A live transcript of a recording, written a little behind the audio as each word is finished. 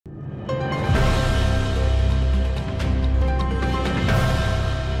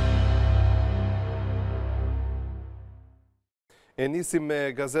E nisim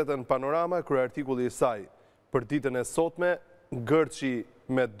me gazetën Panorama, kryeartikulli i saj për ditën e sotme, Gërçi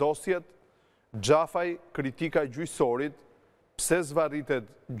me dosjet, Xhafaj kritika gjyqësorit, pse zvarritet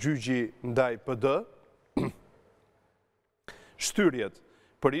gjyqi ndaj PD, Shtyrjet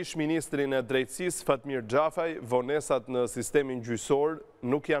për ish-ministrin e drejtësisë Fatmir Xhafaj, vonesat në sistemin gjyqësor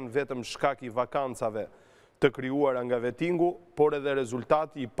nuk janë vetëm shkak i vakancave të krijuara nga vettingu, por edhe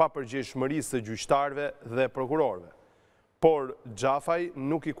rezultati i papërgjegjshmërisë së gjyqtarëve dhe prokurorëve. Por Xhafaj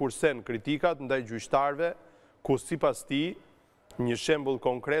nuk i kursen kritikat ndaj gjyqtarëve, ku sipas tij një shembull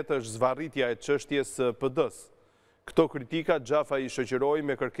konkret është zvarritja e çështjes së PD-s. Këto kritika Xhafaj i shoqëroi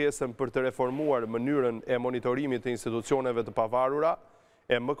me kërkesën për të reformuar mënyrën e monitorimit të institucioneve të pavarura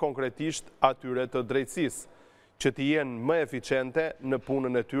e më konkretisht atyre të drejtësisë, që të jenë më eficiente në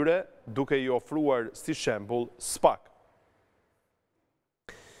punën e tyre, duke i ofruar si shembull SPAK.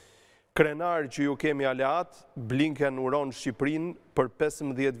 Krenar që ju kemi aleat, Blinken uron Shqipërinë për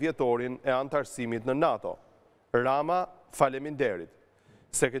 15 vjetorin e antarësimit në NATO. Rama, faleminderit.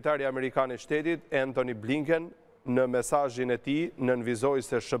 Sekretari Amerikan i Shtetit, Antony Blinken, në mesazhin e tij nënvizoi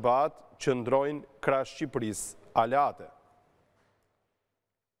se SBA-t qëndrojnë krah Shqipërisë aleate.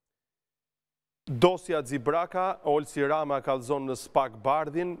 Dosja Xibraka, Olsi Rama kallëzon në SPAK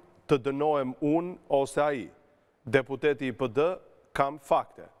Bardhin, të dënohem unë ose ai. Deputeti i PD, kam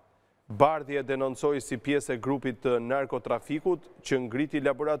fakte. Bardhi e denoncoi si pjesë e grupit të narkotrafikut që ngriti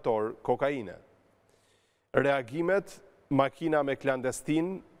laborator kokaine. Reagimet, makina me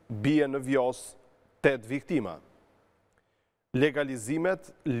klandestin, bie në Vjos 8 viktima.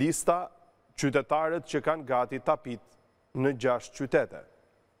 Legalizimet, lista, qytetarët që kanë gati tapit në 6 qytete.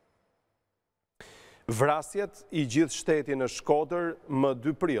 Vrasjet i gjithë shteti në Shkodër më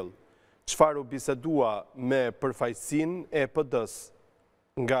 2 prill, çfarë u bisedua me përfaqësinë e PD-s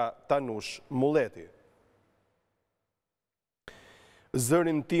nga Tanush Mulleti.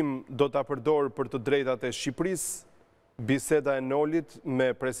 Zërin tim do ta përdor për të drejtat e Shqipërisë, biseda e Nolit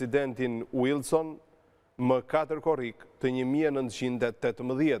me presidentin Wilson më 4 korrik të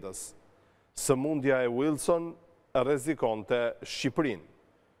 1918-s. Sëmundja e Wilson rrezikonte Shqipërinë.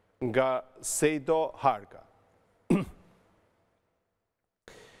 Nga Sejdo Harka.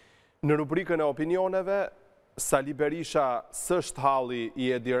 Në rubrikën e opinioneve, Sali Berisha s'është halli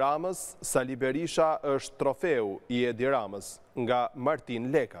i Edi Ramës, Sali Berisha është trofeu i Edi Ramës, nga Martin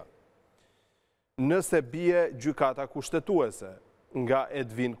Leka. Nëse bie gjykata kushtetuese, nga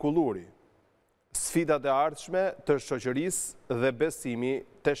Edvin Kulluri. Sfidat e ardhshme të shoqërisë dhe besimi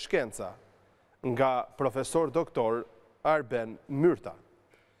te shkenca, nga profesor doktor Arben Myrta.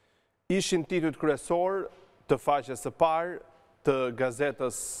 Ishin titujt kryesor të faqes së parë të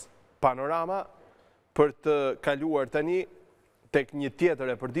gazetës Panorama, për të kaluar tani tek një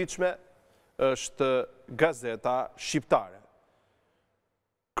tjetër e përditshme, është Gazeta Shqiptare.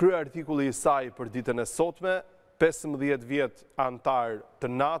 Kryeartikulli i saj për ditën e sotme, 15 vjet antar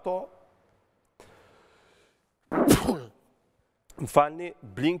të NATO,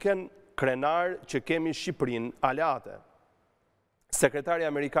 Blinken, krenar që kemi Shqipërinë aleate. Sekretari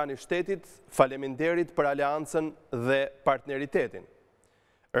Amerikan i Shtetit, faleminderit për aleancën dhe partneritetin.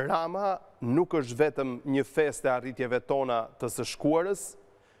 Rama nuk është vetëm një festë e arritjeve tona të së shkuarës,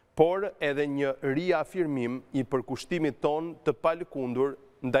 por edhe një riafirmim i përkushtimit ton të palëkundur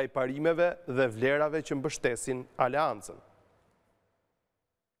ndaj parimeve dhe vlerave që mbështesin aleancën.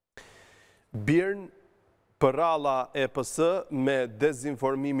 Birn për ralla e PS me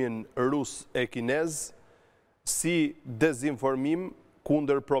dezinformimin rus e kinez, si dezinformim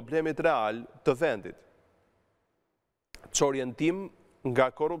kundër problemit real të vendit. Çorientim nga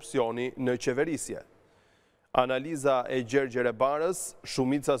korrupsioni në qeverisje. Analiza e Gjergje Rebarës,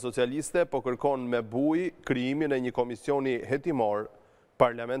 shumica socialiste po kërkon me buj krijimin e një komisioni hetimor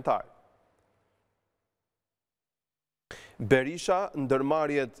parlamentar. Berisha,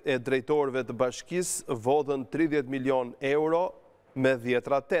 ndërmarrjet e drejtorëve të bashkisë vodhën 30 milion euro me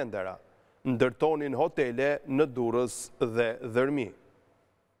 10 tendera. Ndërtonin hotele në Durrës dhe Dhërmi.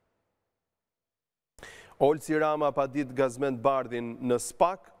 Olsi Rama pa ditë gazment Bardhin në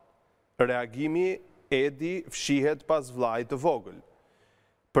SPAK, reagimi Edi fshihet pas vllajt të vogël.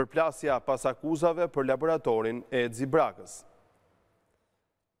 Përplasja pas akuzave për laboratorin e Xibrakës.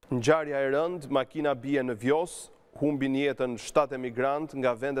 Ngjarja e rënd, makina bie në Vjos, humbin jetën 7 emigrant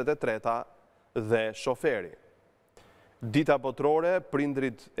nga vendet e treta dhe shoferi. Dita botrore,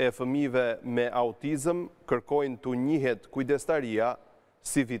 prindrit e fëmijëve me autizëm kërkojnë të njihet kujdestaria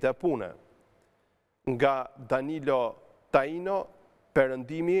si vite pune. Nga Danilo Taino,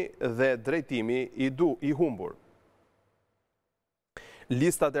 perëndimi dhe drejtimi i humbur.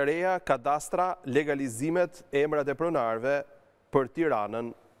 Listat e reja, kadastra, legalizimet, emrat e pronarëve për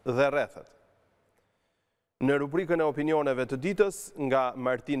Tiranën dhe rrethet. Në rubrikën e opinioneve të ditës, nga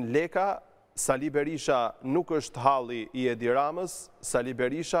Martin Leka, Sali Berisha nuk është halli i Edi Ramës, Sali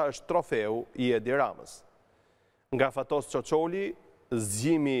Berisha është trofeu i Edi Ramës. Nga Fatos Çoçoli,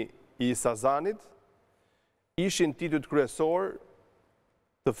 zgjimi i Sazanit, ishin titujt kryesor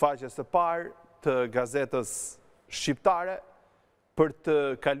të faqes së parë të gazetës shqiptare, për të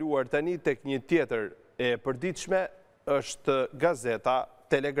kaluar tani tek një tjetër e përditshme është gazeta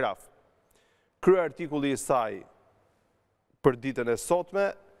Telegraf. Kryeartikulli i saj për ditën e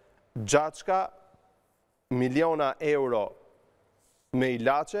sotme, Gjaçka, miliona euro me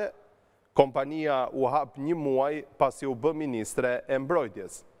ilaçe, kompania u hap një muaj pasi u bë ministre e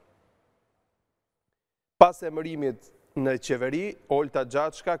mbrojtjes. Pas emërimit në qeveri, Olta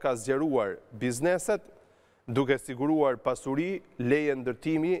Gjaçka ka zgjeruar bizneset, duke siguruar pasuri, leje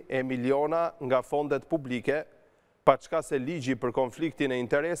ndërtimi e miliona nga fondet publike, pa çka se ligji për konfliktin e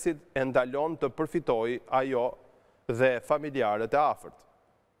interesit e ndalon të përfitoj ajo dhe familjarët e afërt.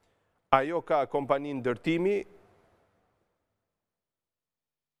 Ajo ka kompani ndërtimi,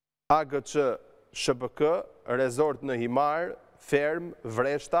 AGC SHPK, rezort në Himar, ferm,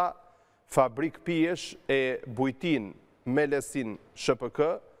 vreshta, fabrik pijesh e bujtin me lesin SHPK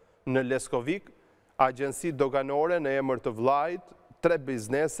në Leskovik, agjensi doganore në emër të vllajt, 3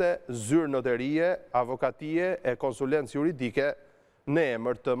 biznese, zyrë noterie, avokatie e konsulencë juridike në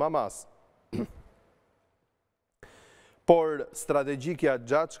emër të mamas. Por strategjikja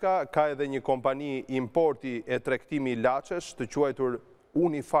Gjaçka ka edhe një kompani importi e tregtimi ilaçesh të quajtur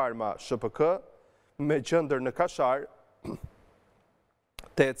Unifarma SHPK me qendër në Kashar,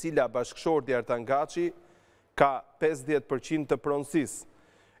 te e cila bashkëshorti Artan Gaçi ka 50% të pronësisë,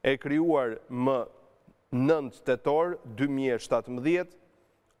 e krijuar më 9 tetor 2017,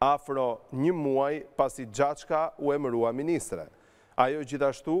 afro një muaj pasi Gjaçka u emërua ministre. Ajo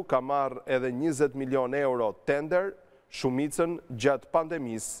gjithashtu ka marrë edhe 20 milion euro tender, shumicën gjatë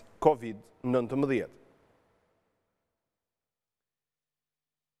pandemisë COVID-19.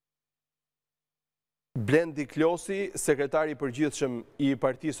 Blendi Klosi, sekretari i përgjithshëm i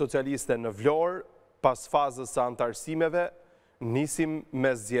Partisë Socialiste në Vlorë, pas fazës së antarësimeve, nisim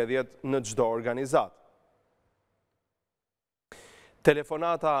me zgjedhjet në çdo organizatë.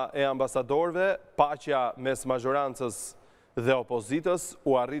 Telefonata e ambasadorëve, paqja mes mazhorancës dhe opozitës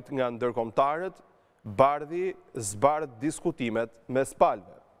u arrit nga ndërkombëtarët, bardhi zbardh diskutimet mes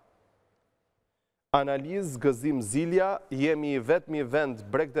palëve. Analizë, gëzim, zilja, jemi vetmi vend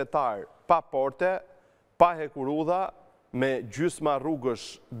bregdetar pa porte, pa hekurudha, me gjysma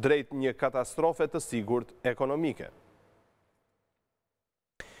rrugësh drejt një katastrofe të sigurt ekonomike.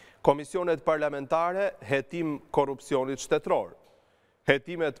 Komisionet parlamentare hetim korrupsionit shtetëror.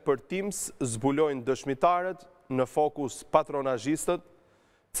 Hetimet për TIMS zbulojnë dëshmitarët, në fokus patronazhistët,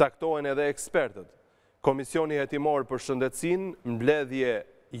 caktohen edhe ekspertët. Komisioni hetimor për shëndetësinë, mbledhje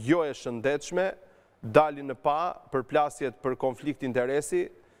jo e shëndetshme, dalin në pa për plasjet për konflikt interesi,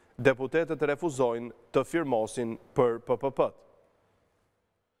 deputetët refuzojnë të firmosin për PPP-t.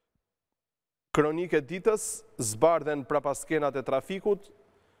 Kronike ditës zbardhen prapaskenat e trafikut,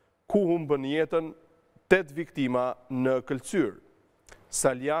 ku humbën jetën 8 viktima në Këlqyr.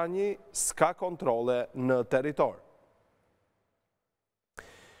 Saljani s'ka kontrole në territor.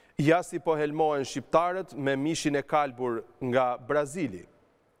 Jasi po helmohen shqiptarët me mishin e kalbur nga Brazili.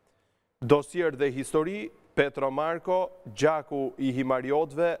 Dosier dhe histori, Petro Marko, gjaku i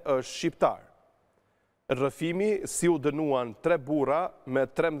himariotëve është shqiptar. Rrëfimi si u dënuan 3 burra me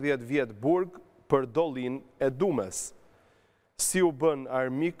 13 vjet burg për dollin e dumes. Si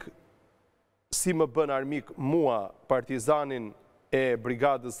më bën armik mua, partizanin e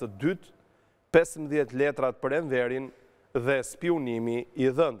brigadës së dytë, 15 letrat për Enverin dhe spionimi i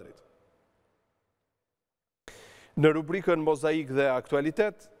dhëndrit. Në rubrikën Mozaik dhe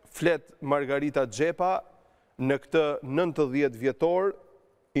Aktualitet, flet Margarita Xhepa, në këtë 90 vjetor,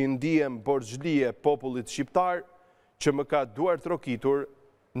 i ndihem borxhlie popullit shqiptar që më ka duar trokitur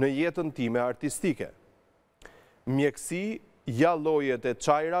në jetën time artistike. Mjekësi, ja llojet e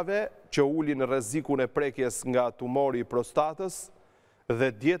çajrave që ulin rrezikun e prekjes nga tumori i prostatës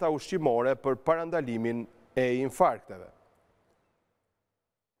dhe dieta ushqimore për parandalimin e infarkteve.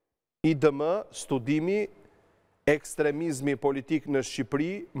 IDM, studimi, ekstremizmi politik në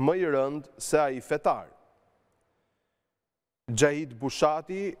Shqipëri më i rënd se ai fetar. Gjahid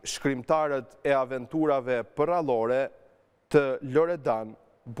Bushati, shkrimtarët e aventurave përrallore të Loredan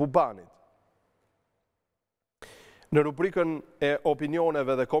Bubanit. Në rubrikën e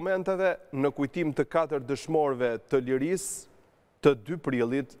opinioneve dhe komenteve, në kujtim të 4 dëshmorëve të lirisë të 2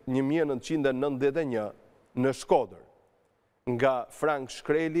 prillit 1991 në Shkodër. nga Frank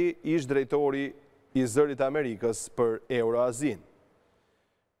Shkreli, ish drejtori i Zërit Amerikës për Euroazin.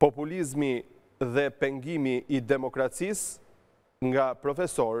 Populizmi dhe pengimi i demokracisë nga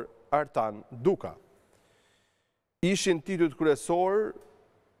profesor Artan Duka. Ishin titujt kryesor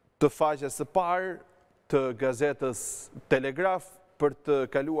të faqes së parë të gazetës Telegraf. Për të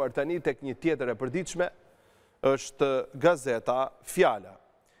kaluar tani tek një tjetër e përditshme, është gazeta Fjala.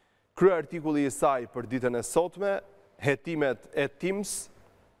 Kryeartikulli i saj për ditën e sotme, hetimet e Tims,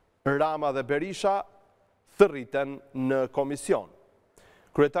 Rama dhe Berisha thërriten në komision.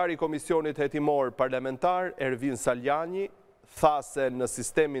 Kryetari i Komisionit Hetimor Parlamentar, Ervin Saljani, tha se në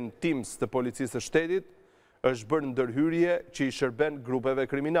sistemin Tims të Policisë së Shtetit është bërë ndërhyrje që i shërben grupeve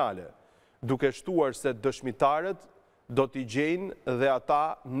kriminale, duke shtuar se dëshmitarët do t'i gjejnë dhe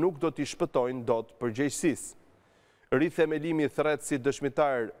ata nuk do t'i shpëtojnë dot përgjegjësisë. Rithemelimi thret si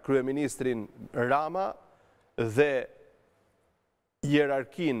dëshmitar kryeministrin Rama dhe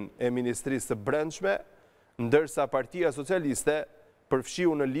hierarkin e Ministrisë së Brendshme, ndërsa Partia Socialiste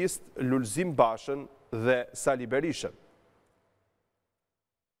përfshiu në listë Lulzim Bashën dhe Sali Berishën.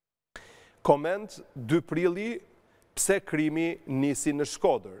 Koment 2 prilli, pse krimi nisi në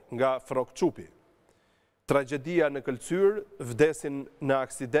Shkodër nga Frokçupi. Tragedia në Këlcyr, vdesin në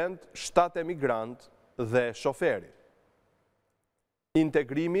aksident 7 emigrant dhe shoferi.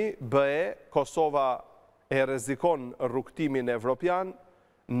 Integrimi BE, Kosova e rrezikon rrugtimin evropian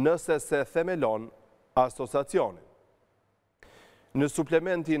nëse se themelon asociacionin. Në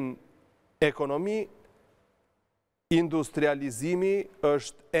suplementin ekonomi, industrializimi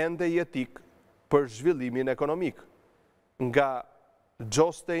është ende jetik për zhvillimin ekonomik, nga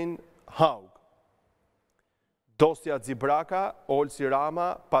Jostein Haug. Dosja Dzibraka, Olsi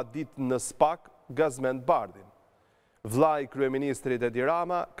Rama, pa dit në SPAK, Gazmend Bardhin. Vllai i kryeministrit Edi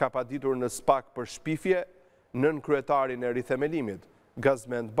Rama ka paditur në SPAK për shpifje nën kryetarin e rithemelimit,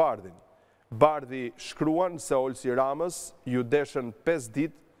 Gazmend Bardhin. Bardhi shkruan se Olsi Ramës ju deshën 5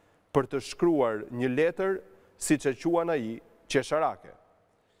 dit për të shkruar një letër, siç e quan ai, qesharake.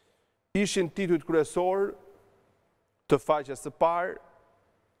 Ishin titujt kryesor të faqes së parë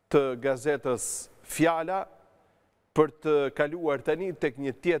të gazetës Fjala. Për të kaluar tani tek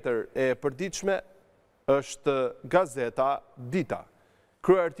një tjetër e përditshme, është gazeta Dita.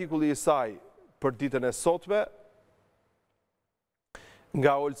 Kryeartikulli i saj për ditën e sotme,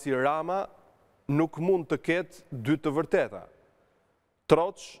 nga Olsi Rama, nuk mund të ketë 2 të vërteta.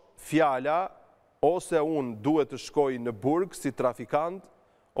 Troç, Fjala, ose unë duhet të shkoj në burg si trafikant,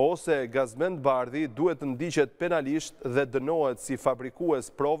 ose Gazmend Bardhi duhet të ndiqet penalisht dhe dënohet si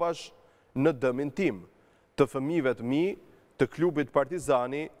fabrikues provash në dëmin tim, të fëmijëve të mi, të klubit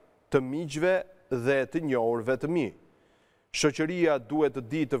Partizani, të miqve dhe të njohurve të mi. Shoqëria duhet të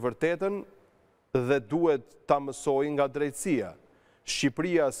di të vërtetën dhe duhet ta mësojë nga drejtësia.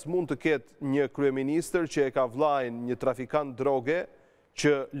 Shqipëria s'mund të ketë një kryeministër që e ka vllajin një trafikant droge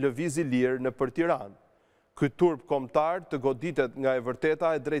që lëvizi lirë në për Tiranë. Ky turp kombëtar të goditet nga e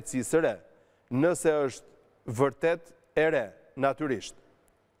vërteta e drejtësisë së re, nëse është vërtet e re, natyrisht.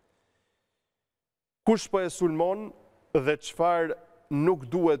 Kush po e sulmon dhe çfarë nuk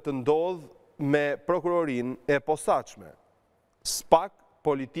duhet të ndodh me prokurorin e posaçme, SPAK,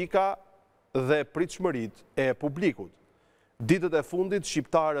 politika dhe pritshmëritë e publikut. Ditët e fundit,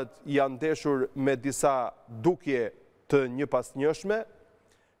 shqiptarët janë ndeshur me disa dukje të njëpasnjëshme,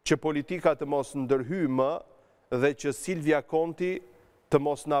 që politika të mos ndërhyjë më dhe që Silvia Konti të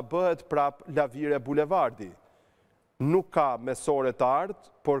mos na bëhet prap lavire bulevardi. Nuk ka mesore të artë,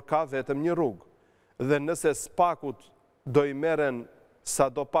 por ka vetëm një rrugë. Dhe nëse SPAK-ut do i merren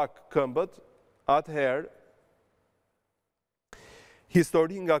sadopak këmbët, atëherë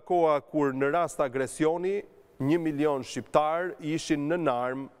histori nga koha kur në rast agresioni 1 milion shqiptar ishin në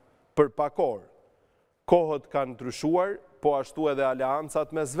narm për pak orë. Kohët kanë ndryshuar, po ashtu edhe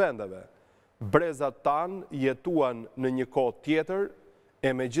aleancat mes vendeve. Brezat tanë jetuan në një kohë tjetër,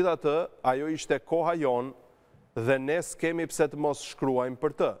 e megjithatë ajo ishte koha jonë dhe ne s'kemi pse të mos shkruajmë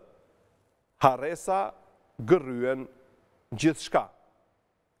për të. Harresa gërryen gjithçka.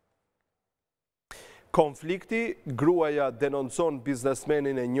 Konflikti, gruaja denoncon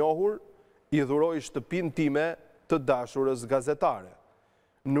biznesmenin e njohur, i dhuroi shtëpinë time të dashurës gazetare.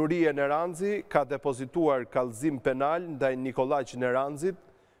 Nurie Neranzi ka depozituar kallëzim penal ndaj Nikolaj Neranzit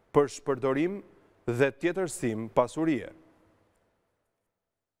për shpërdorim dhe tjetërsim pasurie.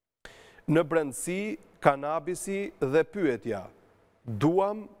 Në brendësi, kanabisi dhe pyetja,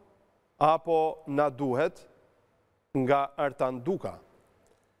 duam apo na duhet, nga Artan Duka.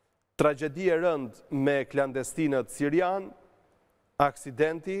 Tragedi e rënd me klandestinët sirian,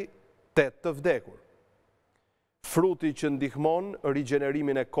 aksidenti 8 të vdekur. fruti që ndihmon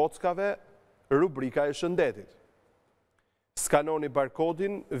rigjenerimin e kockave, rubrika e shëndetit. Skanoni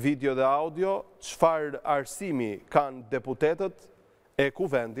barkodin, video dhe audio, çfarë arsimi kanë deputetët e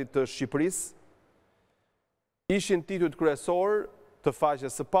Kuvendit të Shqipërisë, ishin titujt kryesor të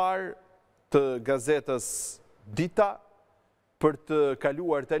faqes së parë të gazetës Dita, për të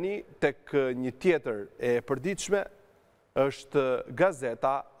kaluar tani tek një tjetër e përditshme, është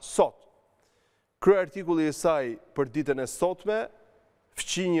gazeta Sot. Kryeartikulli i saj për ditën e sotme,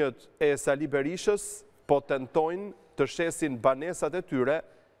 fqinjët e Sali Berishës po tentojnë të shesin banesat e tyre,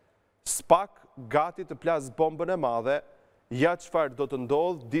 spak gati të plas bombën e madhe, ja çfarë do të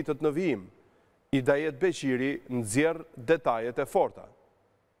ndodh ditët në vijim. Idajet Beqiri nxjerr detajet e forta.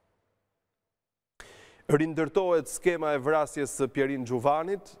 Rindërtohet skema e vrasjes së Pjerin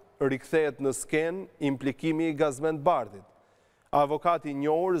Xhuvanit, rikthehet në skenë implikimi i Gazmend Bardhit. Avokati i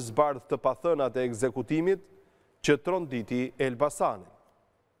njohur zbardh të pathënat e ekzekutimit që tronditi Elbasanin.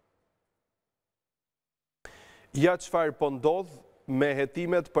 Ja çfarë po ndodh me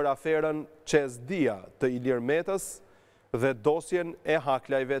hetimet për aferën Qezdia të Ilir Metës dhe dosjen e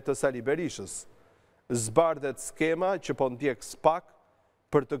haklajve të Sali Berishës. Zbardhet skema që po ndjek spak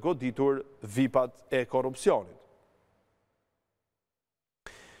për të goditur vipat e korrupsionit.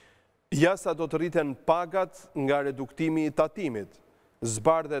 Ja sa do të rriten pagat nga reduktimi i tatimit,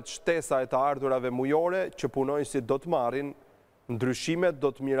 zbardhet shtesa e të ardhurave mujore që punonjësit do të marrin, ndryshimet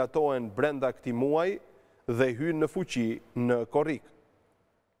do të miratohen brenda këtij muaji dhe hyjnë në fuqi në korrik.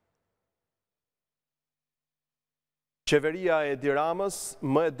 Qeveria e Edi Ramës,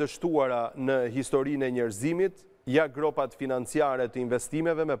 më e dështuara në historinë e njerëzimit, ja gropat financiare të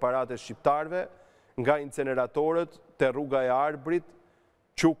investimeve me paratë e shqiptarve, nga inceneratorët te rruga e Arbrit,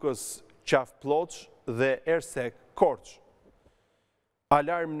 Qukës Qaf Ploç dhe Ersek Korç.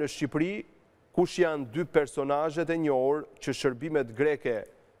 Alarm në Shqipëri, kush janë dy personazhet e njohur që shërbimet greke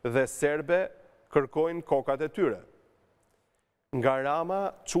dhe serbe kërkojnë kokat e tyre. Nga Rama,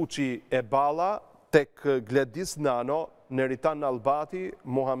 Çuçi e Balla, tek Gledis Nano, Neritan Albati,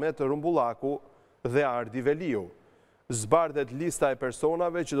 Muhamet Rumbullaku dhe Ardi Veliu. Zbardhet lista e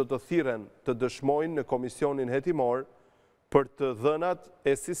personave që do të thirren të dëshmojnë në komisionin hetimor për të dhënat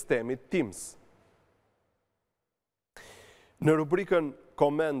e sistemit TIMS. Në rubrikën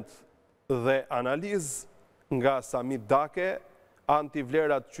koment dhe analiz, nga Samit Dake,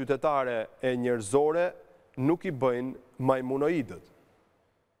 antivlerat qytetare e njerëzore nuk i bëjnë majmunoidët.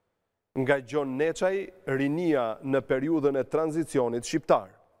 Nga Gjon Neçaj, rinia në periudhën e tranzicionit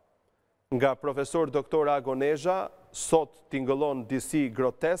shqiptar. Nga profesor doktor Agonezha, sot tingëllon disi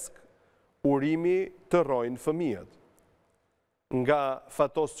grotesk, urimi të rojnë fëmijët. Nga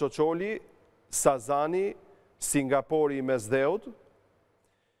Fatos Çoçoli, Sazani, Singapori i Mesdheut,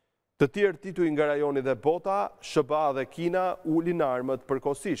 të tjerë tituj nga rajoni dhe bota, SBA dhe Kina ulin armët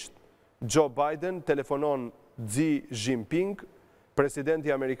përkohësisht. Joe Biden telefonon Xi Jinping,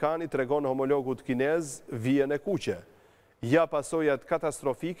 presidenti amerikani tregon homologut kinez vijën e kuqe. Ja pasojat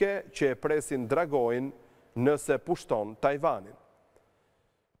katastrofike që e presin dragojnë nëse pushton Tajvanin.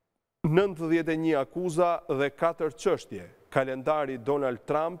 91 akuza dhe 4 çështje. Kalendari Donald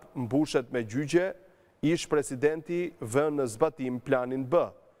Trump mbushet me gjyqje, ish presidenti vënë në zbatim planin B.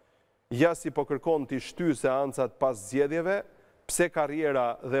 Ja si po kërkon t'i shtyjë seancat pas zgjedhjeve, pse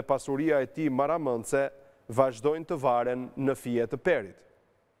karriera dhe pasuria e tij maramëndse vazhdojnë të varen në fije të perit.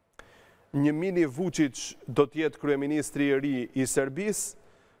 Një mini Vučić do t'jetë kryeministri i ri i Serbisë,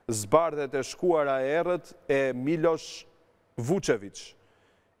 zbardhet e shkuara e errët e Miloš Vučević.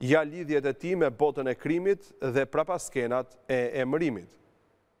 Ja lidhjet e tij me botën e krimit dhe prapaskenat e emërimit.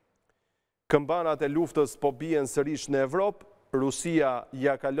 Këmbanat e luftës po bien sërish në Evropë, Rusia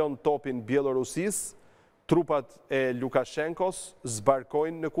ja kalon topin Bielorusisë, trupat e Lukashenkos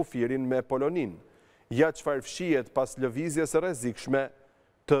zbarkojnë në kufirin me Polonin. Ja çfarë fshihet pas lëvizjes së rrezikshme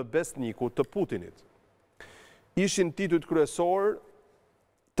të besnikut të Putinit. Ishin titujt kryesor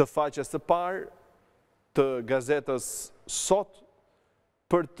të faqes së parë të gazetës Sot,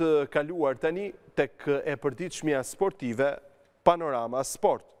 për të kaluar tani tek e përditshmja sportive Panorama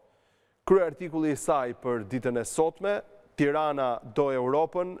Sport. Kryeartikulli i saj për ditën e sotme, Tirana do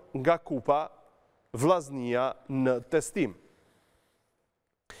Europën nga kupa, vllaznia në testim.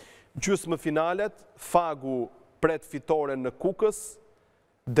 Gjysmëfinalet, Fagu pret fitoren në Kukës,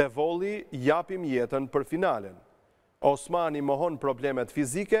 Devoli japim jetën për finalen. Osmani mohon problemet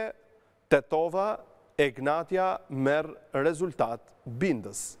fizike, Tetova e Gnatja merr rezultat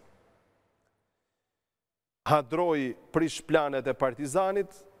bindës. Hadroj prish planet e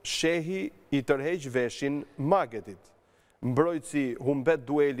Partizanit, Shehi i tërheq veshin Magetit. Mbrojtësi humbet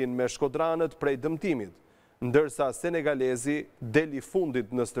duelin me Shkodranët prej dëmtimit. ndërsa senegalezi deli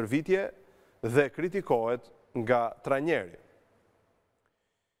fundit në stërvitje dhe kritikohet nga trajneri.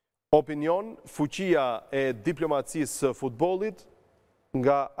 Opinion, fuqia e diplomacisë së futbollit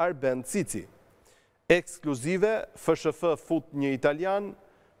nga Arben Cici. Ekskluzive, FSHF fut një italian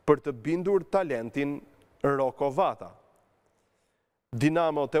për të bindur talentin Rocco Vata.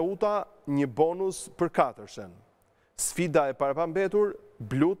 Dinamo Teuta, një bonus për katërshen. Sfida e parapambetur,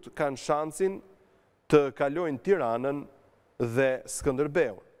 blut kanë shansin të kalojnë Tiranën dhe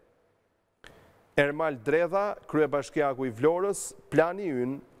Skënderbeun. Ermal Dredha, kryebashkiaku i Vlorës, plani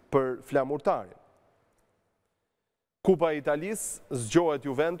ynë për flamurtarin. Kupa Italis zgjohet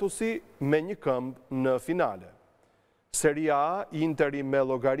Juventusi me një këmbë në finale. Seria A, Interi me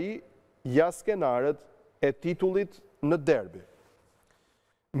llogari, jaskenarët e titullit në derbi.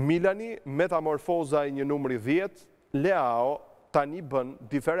 Milani, metamorfoza i një numri 10, Leao tani bën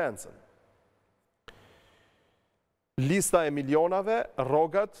diferencën. Lista e milionave,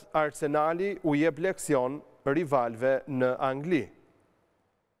 rrogat, Arsenali u jep leksion rivalve në Angli.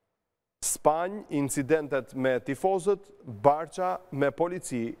 Spanjë, incidentet me tifozët, Barça me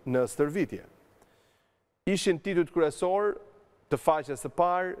polici në stërvitje. Ishin titujt kryesor të faqes së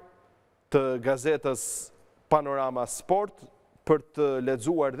parë të gazetës Panorama Sport për të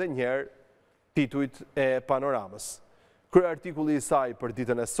lexuar dhe njerë titujt e Panoramës. Kryeartikulli i saj për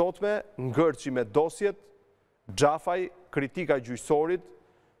ditën e sotme, ngërçi me dosjet, Xhafaj, kritika gjyqësorit,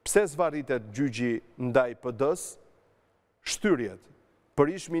 pse zvarritet gjyqi ndaj PD-s, shtyrjet.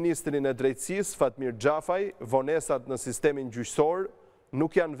 Për ish-ministrin e drejtësisë, Fatmir Xhafaj, vonesat në sistemin gjyqësor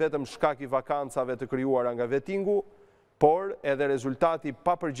nuk janë vetëm shkak i vakancave të krijuara nga vettingu, por edhe rezultati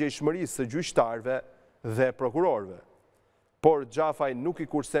papërgjegjshmërisë së gjyqtarëve dhe prokurorëve. Por Xhafaj nuk i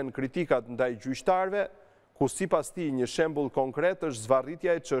kursen kritikat ndaj gjyqtarëve, ku sipas tij një shembull konkret është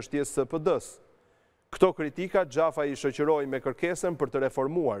zvarritja e çështjes së PD-s. Këto kritika Xhafaj i shoqëroi me kërkesën për të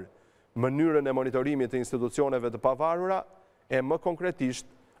reformuar mënyrën e monitorimit të institucioneve të pavarura e më konkretisht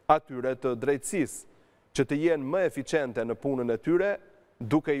atyre të drejtësisë, që të jenë më eficiente në punën e tyre,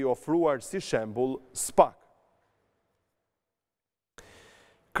 duke i ofruar si shembull SPAK.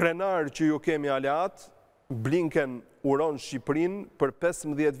 Krenar që ju kemi aleat, Blinken uron Shqipërinë për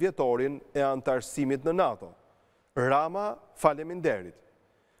 15 vjetorin e antarësimit në NATO. Rama, faleminderit.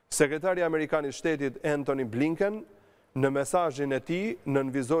 Sekretari Amerikan i Shtetit Antony Blinken në mesazhin e tij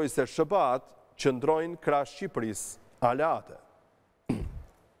nënvizoi se SBA-t qëndrojnë krah Shqipërisë aleate.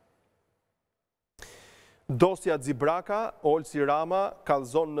 Dosja Xibraka, Olsi Rama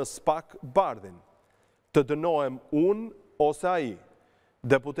kallzon në SPAK Bardhin. Të dënohem unë ose ai.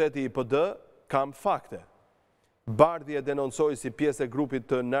 Deputeti i PD kam fakte. Bardhi e denoncoi si pjesë e grupit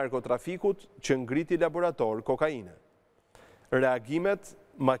të narkotrafikut që ngriti laborator kokaine. Reagimet,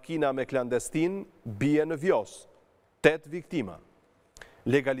 makina me klandestin bie në Vjos, 8 viktima.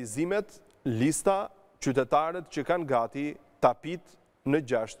 Legalizimet, lista, qytetarët që kanë gati tapit në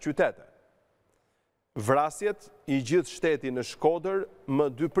 6 qytete. Vrasjet, i gjithë shteti në Shkodër më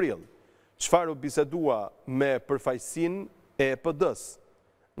 2 prill. Çfarë u bisedua me përfaqësinë e PD-s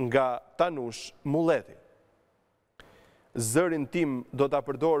nga Tanush Mulleti. Zërin tim do ta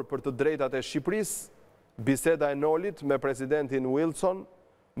përdor për të drejtat e Shqipërisë, biseda e Nolit me presidentin Wilson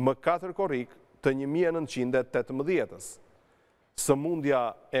më 4 korrik të 1918-ës. Sëmundja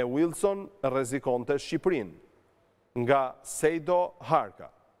e Wilson rrezikonte Shqipërinë, nga Sejdo Harka.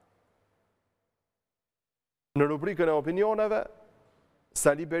 Në rubrikën e opinioneve,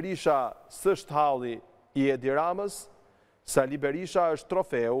 Sali Berisha s'është halli i Edi Ramës, Sali Berisha është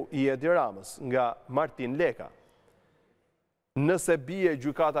trofeu i Edi Ramës, nga Martin Leka. Nëse bie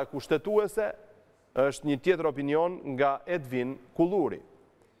gjykata kushtetuese, është një tjetër opinion nga Edvin Kulluri.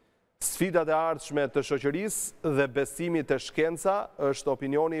 Sfidat e ardhshme të shoqërisë dhe besimi te shkenca është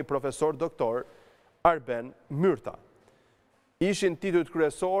opinioni i profesor doktor Arben Myrta. Ishin titujt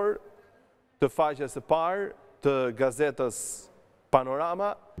kryesor të faqes së parë të gazetës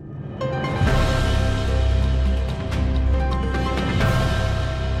Panorama.